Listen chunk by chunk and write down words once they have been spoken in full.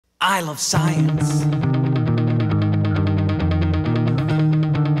I love science.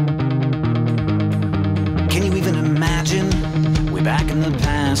 Can you even imagine? Way back in the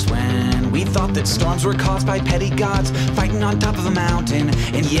past when we thought that storms were caused by petty gods fighting on top of a mountain.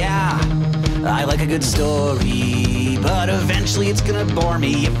 And yeah, I like a good story, but eventually it's gonna bore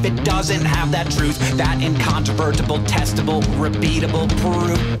me if it doesn't have that truth, that incontrovertible, testable, repeatable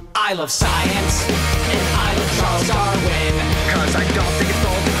proof. I love science, and I love Charles Darwin, 'cause I don't think it's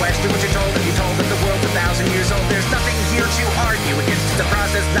bold to question what you're told. If you're told that the world's 1,000 years old, there's nothing here to argue against. It's a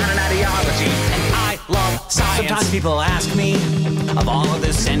process, not an ideology. And I love science. Sometimes people ask me, of all of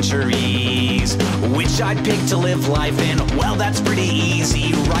the centuries, which I'd pick to live life in. Well, that's pretty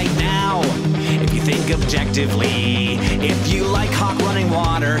easy right now. If you think objectively, if you like hawk running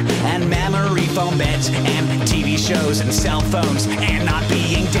water and memory foam beds and TV shows and cell phones and not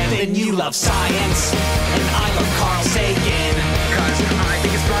being dead, then you love science. And I love Carl Sagan, 'cause I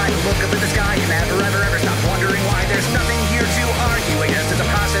think it's fine to look up at the sky and never ever stop wondering why. There's nothing here to argue against. It's a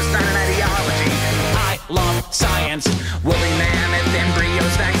process, not an ideology. I love science. Woolly mammoth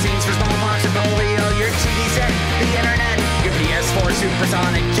embryos, vaccines for smallpox and polio, your TV set, the internet, your PS4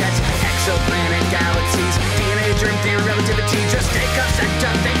 supersonic jets, exoplanet galaxies, DNA, germ theory, relativity. Just take a sec to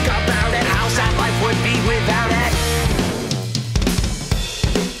think about it, how sad life would be without it.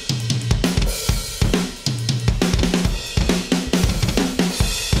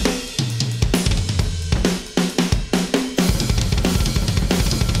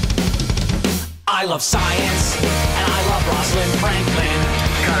 I love science, and I love Rosalind Franklin,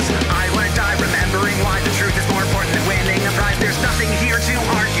 'cause I wanna die remembering why the truth is more important than winning a prize. There's nothing here to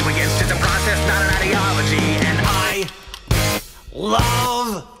argue against. It's a process, not an ideology. And I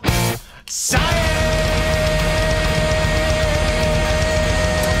love science!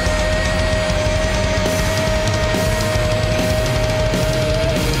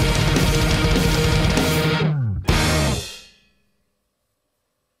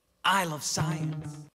 I love science.